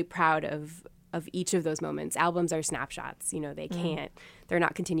really proud of each of those moments. Albums are snapshots, they're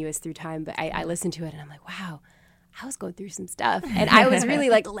not continuous through time, but I listen to it and I'm like, wow, I was going through some stuff, and I was really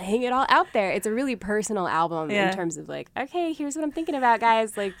like laying it all out there. It's a really personal album in terms of like, okay, here's what I'm thinking about,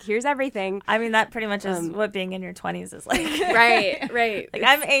 guys. Like, here's everything. I mean, that pretty much is what being in your 20s is like. Right. Like,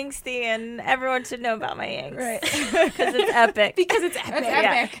 I'm angsty, and everyone should know about my angst. Right. Because it's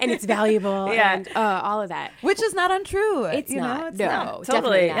epic. And it's valuable. And all of that. Which is not untrue. It's not. No,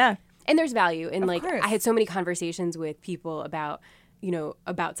 totally. Not. Yeah. And there's value. And like, course. I had so many conversations with people about,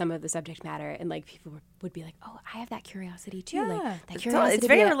 about some of the subject matter, and like people would be like, "Oh, I have that curiosity too." Like that curiosity. It's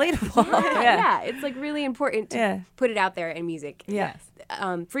very relatable. Yeah, it's like really important to put it out there in music. Yes.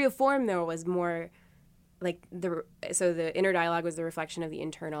 Free of Form though was more like the inner dialogue was the reflection of the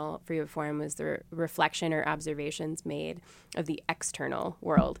internal. Free of Form was the reflection or observations made of the external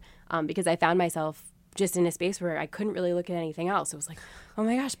world. Because I found myself just in a space where I couldn't really look at anything else. It was like, oh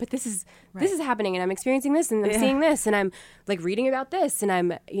my gosh, but this is happening, and I'm experiencing this, and I'm seeing this, and I'm like reading about this, and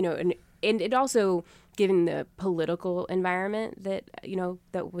I'm, and it also, given the political environment that,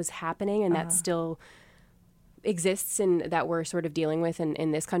 that was happening and that still exists and that we're sort of dealing with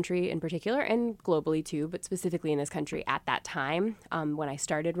in this country in particular, and globally too, but specifically in this country at that time, when I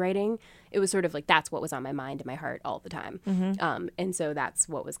started writing, it was sort of like that's what was on my mind and my heart all the time. And so that's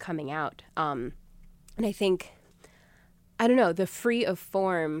what was coming out. And I think, I don't know, the Free of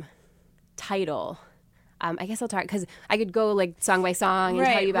Form title, I guess I'll talk, because I could go like song by song and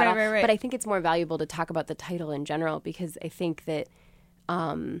tell you about all, but I think it's more valuable to talk about the title in general, because I think that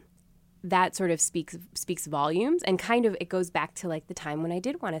that sort of speaks volumes, and kind of it goes back to like the time when I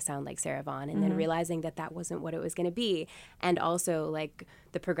did want to sound like Sarah Vaughan, and then realizing that wasn't what it was going to be, and also like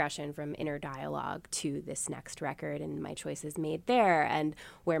the progression from Inner Dialogue to this next record and my choices made there, and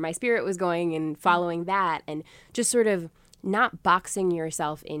where my spirit was going and following that, and just sort of not boxing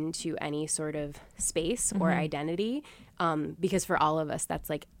yourself into any sort of space or identity, because for all of us that's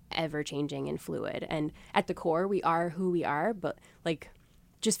like ever changing and fluid, and at the core we are who we are, but like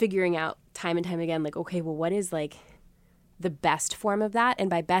just figuring out time and time again, like, okay, well, what is like the best form of that? And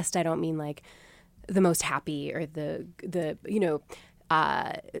by best, I don't mean like the most happy or the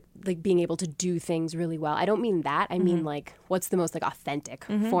like being able to do things really well. I don't mean that. I mean like what's the most like authentic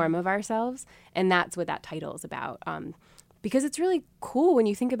form of ourselves, and that's what that title is about. Because it's really cool when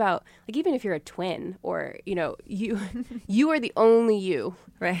you think about, like, even if you're a twin, or you are the only you,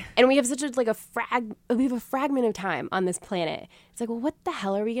 right? And we have such a we have a fragment of time on this planet. It's like, well, what the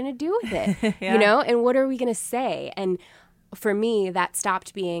hell are we gonna do with it, And what are we gonna say? And for me, that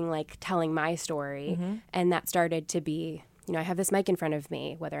stopped being like telling my story, and that started to be, I have this mic in front of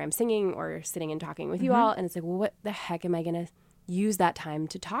me, whether I'm singing or sitting and talking with you all, and it's like, well, what the heck am I gonna use that time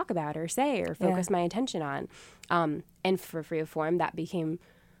to talk about or say or focus my attention on? And for Free of Form, that became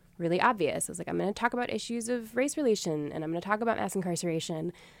really obvious. I was like, I'm going to talk about issues of race relation, and I'm going to talk about mass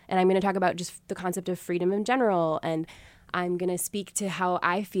incarceration, and I'm going to talk about just the concept of freedom in general, and I'm going to speak to how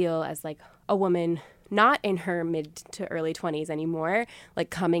I feel as like a woman not in her mid to early 20s anymore,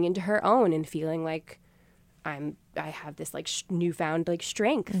 like coming into her own and feeling like I have this like newfound like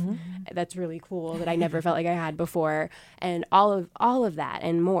strength that's really cool that I never felt like I had before, and all of that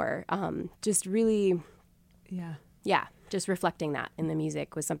and more. Just really, just reflecting that in the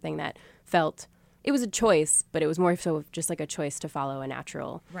music was something that felt, it was a choice, but it was more so just like a choice to follow a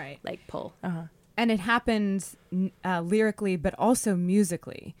natural like pull. And it happens lyrically, but also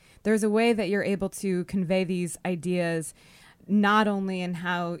musically. There's a way that you're able to convey these ideas, not only in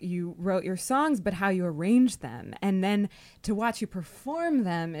how you wrote your songs, but how you arrange them. And then to watch you perform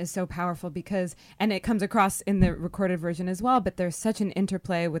them is so powerful because, and it comes across in the recorded version as well, but there's such an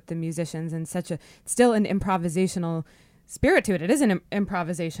interplay with the musicians and such a, still an improvisational spirit to it. It isn't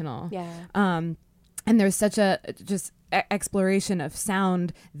improvisational. Yeah. And there's such a just exploration of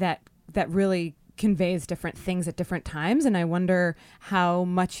sound that really conveys different things at different times. And I wonder how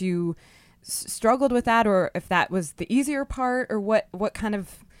much you struggled with that, or if that was the easier part, or what kind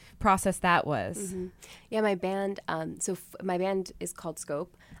of process that was. Yeah, my band, my band is called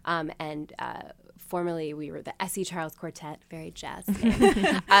Scope, and formerly we were the S.E. Charles Quartet, very jazz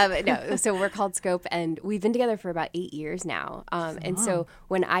name. So we're called Scope, and we've been together for about 8 years now. And so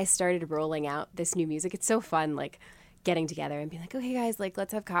when I started rolling out this new music, it's so fun, like getting together and being like, okay guys, like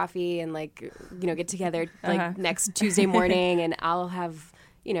let's have coffee and like, get together like next Tuesday morning, and I'll have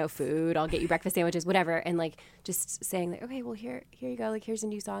food, I'll get you breakfast sandwiches, whatever. And like just saying like, okay, well here you go, like here's a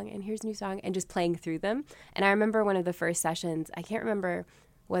new song and here's a new song, and just playing through them. And I remember one of the first sessions, I can't remember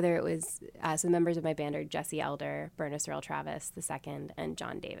whether it was, so the members of my band are Jesse Elder, Bernice Earl Travis II, and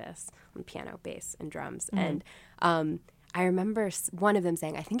John Davis on piano, bass, and drums. And I remember one of them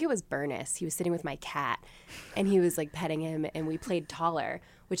saying, I think it was Burness. He was sitting with my cat, and he was like petting him, and we played Taller,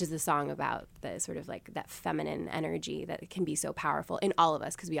 which is the song about the sort of like that feminine energy that can be so powerful in all of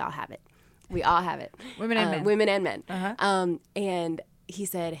us, because we all have it. We all have it. Women and men. Women and men. And he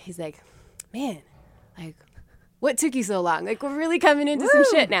said, he's like, man, like, what took you so long? Like, we're really coming into some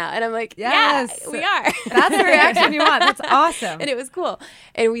shit now. And I'm like, yes, yeah, we are. That's the reaction you want. That's awesome. And it was cool.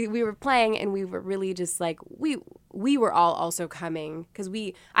 And we were playing, and we were really just like, we were all also coming, because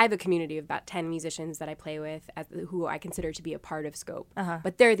I have a community of about 10 musicians that I play with who I consider to be a part of Scope.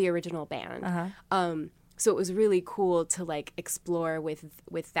 But they're the original band. So it was really cool to like explore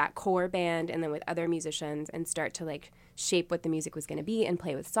with that core band and then with other musicians and start to like shape what the music was going to be and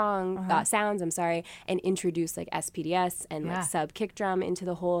play with sounds, and introduce like SPDS and like sub kick drum into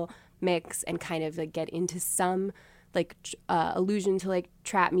the whole mix and kind of like get into some like allusion to like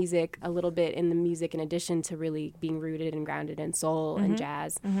trap music a little bit in the music in addition to really being rooted and grounded in soul and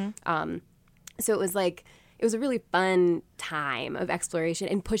jazz. So it was a really fun time of exploration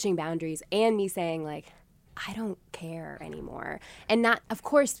and pushing boundaries and me saying like, I don't care anymore. And not, of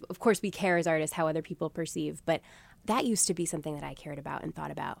course we care as artists how other people perceive, but that used to be something that I cared about and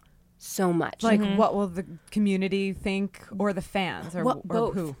thought about so much. Like, what will the community think, or the fans, or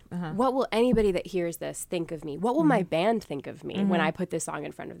both. who? What will anybody that hears this think of me? What will my band think of me when I put this song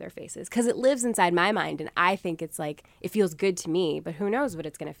in front of their faces? Because it lives inside my mind, and I think it's like, it feels good to me, but who knows what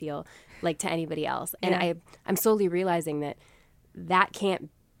it's going to feel like to anybody else. And I'm slowly realizing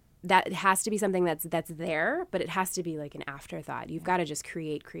that has to be something that's there, but it has to be like an afterthought. You've got to just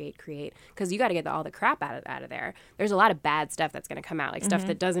create, because you got to get all the crap out of there. There's a lot of bad stuff that's going to come out, like stuff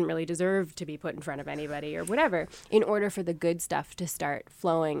that doesn't really deserve to be put in front of anybody or whatever, in order for the good stuff to start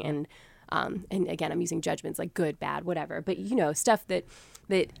flowing. And again, I'm using judgments like good, bad, whatever, but stuff that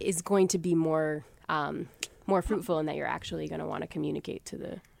is going to be more fruitful and that you're actually going to want to communicate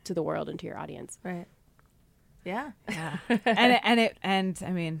to the world and to your audience. Right. Yeah. And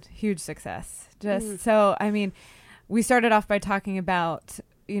I mean, huge success. So, I mean, we started off by talking about,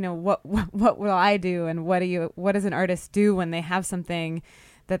 what will I do, and what does an artist do when they have something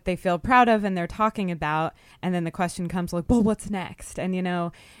that they feel proud of and they're talking about, and then the question comes like, well, what's next? And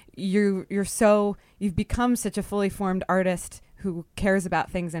you've become such a fully formed artist who cares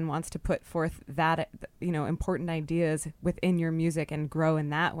about things and wants to put forth that important ideas within your music and grow in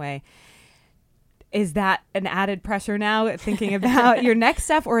that way. Is that an added pressure now, thinking about your next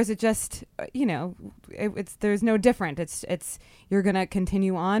stuff, or is it just, there's no different. It's you're gonna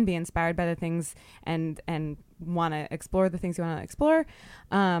continue on, be inspired by the things, and want to explore the things you want to explore.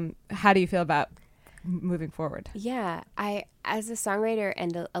 How do you feel about moving forward? Yeah, I, as a songwriter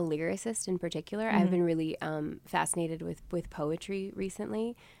and a lyricist in particular, I've been really fascinated with poetry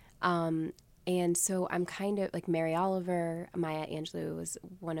recently. And so I'm kind of like Mary Oliver. Maya Angelou was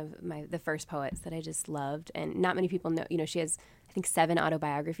one of the first poets that I just loved, and not many people know. She has, I think, 7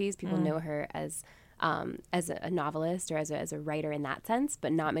 autobiographies. People know her as a novelist or as a writer in that sense,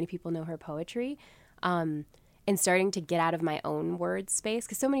 but not many people know her poetry. And starting to get out of my own word space,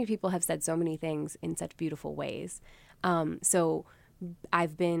 because so many people have said so many things in such beautiful ways. So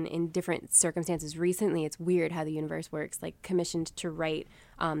I've been in different circumstances recently. It's weird how the universe works. Like commissioned to write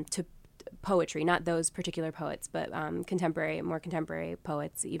to poetry, not those particular poets, but more contemporary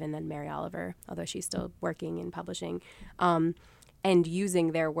poets even than Mary Oliver, although she's still working and publishing, and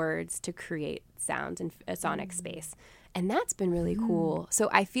using their words to create sounds in a sonic space. And that's been really cool. So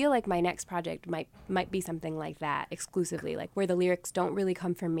I feel like my next project might be something like that exclusively, like where the lyrics don't really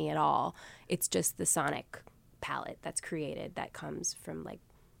come from me at all. It's just the sonic palette that's created that comes from like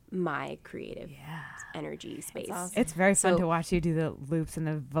my creative energy space. Awesome. It's very fun to watch you do the loops and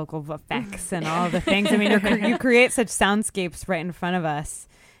the vocal effects and all the things. I mean, you create such soundscapes right in front of us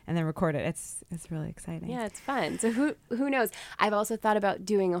and then record it. It's really exciting. Yeah, it's fun. So who knows? I've also thought about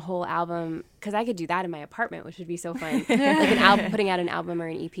doing a whole album, because I could do that in my apartment, which would be so fun. Like putting out an album or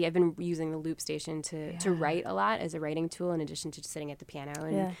an EP. I've been using the Loop Station to write a lot as a writing tool in addition to just sitting at the piano,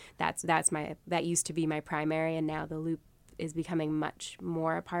 and that used to be my primary, and now the Loop is becoming much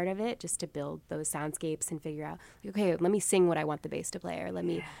more a part of it, just to build those soundscapes and figure out, okay, let me sing what I want the bass to play, or let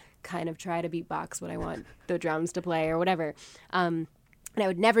me kind of try to beatbox what I want the drums to play, or whatever. And I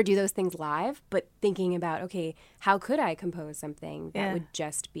would never do those things live, but thinking about, okay, how could I compose something that would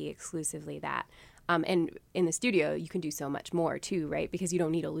just be exclusively that? And in the studio, you can do so much more too, right? Because you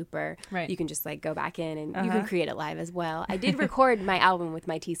don't need a looper. Right. You can just like go back in and you can create it live as well. I did record my album with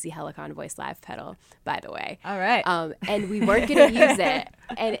my TC Helicon Voice Live pedal, by the way. All right. And we weren't going to use it.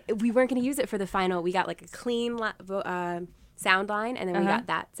 And we weren't going to use it for the final. We got like a clean sound line, and then we got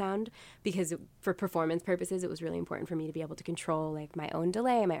that sound because for performance purposes, it was really important for me to be able to control like my own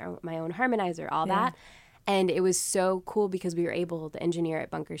delay, my own harmonizer, all that. And it was so cool because we were able, the engineer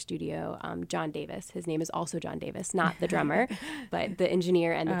at Bunker Studio, John Davis, his name is also John Davis, not the drummer, but the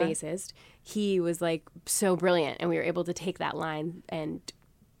engineer and the bassist, he was like so brilliant. And we were able to take that line and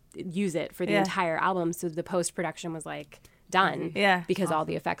use it for the entire album. So the post-production was like done because all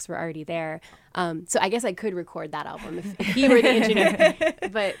the effects were already there. So I guess I could record that album if he were the engineer.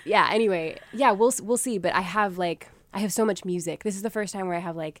 But yeah, anyway, we'll see. But I have so much music. This is the first time where I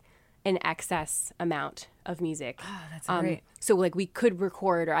have like an excess amount of music. Oh, that's great. So like I could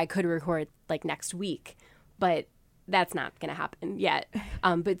record like next week, but that's not going to happen yet.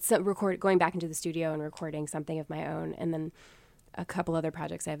 But going back into the studio and recording something of my own, and then a couple other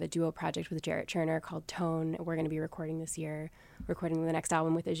projects. I have a duo project with Jarrett Turner called Tone. We're going to be recording this year, recording the next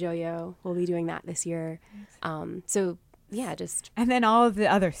album with Ajoyo. We'll be doing that this year. So yeah, just... And then all of the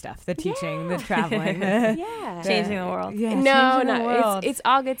other stuff, the teaching, the traveling. Changing the world. Yeah, no, it's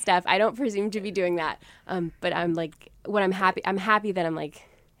all good stuff. I don't presume to be doing that. But I'm like, I'm happy that I'm like,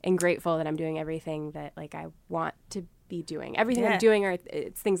 and grateful that I'm doing everything that like I want to be doing. Everything I'm doing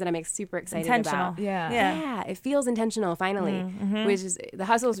it's things that I'm super excited about. Yeah, it feels intentional finally, which is, the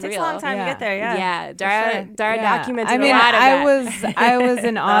hustle's real. It takes a long time to get there, Dara documented a lot of that. I was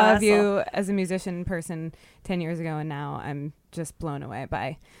in awe of you as a musician person 10 years ago, and now I'm just blown away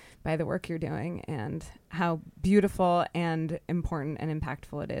by the work you're doing and how beautiful and important and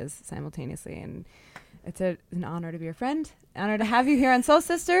impactful it is simultaneously. And it's an honor to be your friend. Honor to have you here on Soul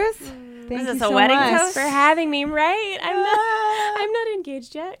Sisters. Thank you so wedding much toast? for having me. Right? I'm not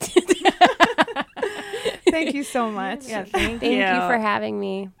engaged yet. Thank you so much. Yeah, thank you for having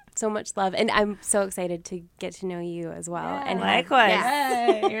me. So much love, and I'm so excited to get to know you as well. Yeah, and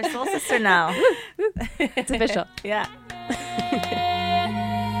likewise, you're a soul sister now. It's official. Yeah.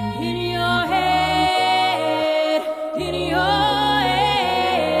 In your head, in your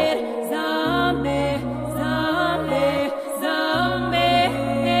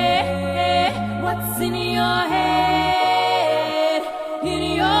in your head,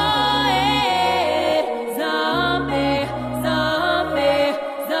 in your head, zombie, zombie,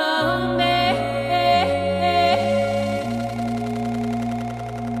 zombie.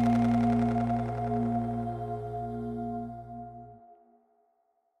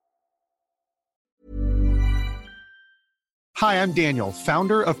 Hi, I'm Daniel,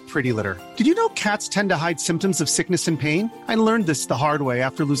 founder of Pretty Litter. Did you know cats tend to hide symptoms of sickness and pain? I learned this the hard way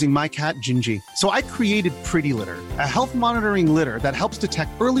after losing my cat, Gingy. So I created Pretty Litter, a health monitoring litter that helps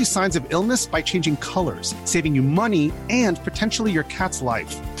detect early signs of illness by changing colors, saving you money and potentially your cat's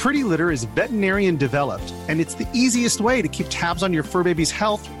life. Pretty Litter is veterinarian developed, and it's the easiest way to keep tabs on your fur baby's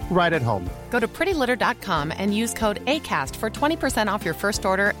health right at home. Go to prettylitter.com and use code ACAST for 20% off your first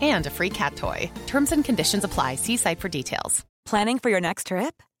order and a free cat toy. Terms and conditions apply. See site for details. Planning for your next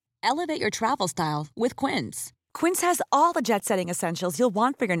trip? Elevate your travel style with Quince. Quince has all the jet-setting essentials you'll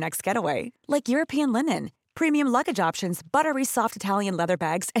want for your next getaway, like European linen, premium luggage options, buttery soft Italian leather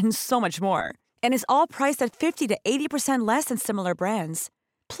bags, and so much more. And is all priced at 50 to 80% less than similar brands.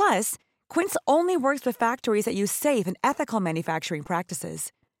 Plus, Quince only works with factories that use safe and ethical manufacturing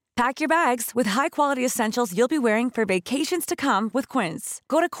practices. Pack your bags with high-quality essentials you'll be wearing for vacations to come with Quince.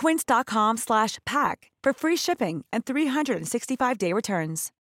 Go to quince.com/pack for free shipping and 365-day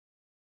returns.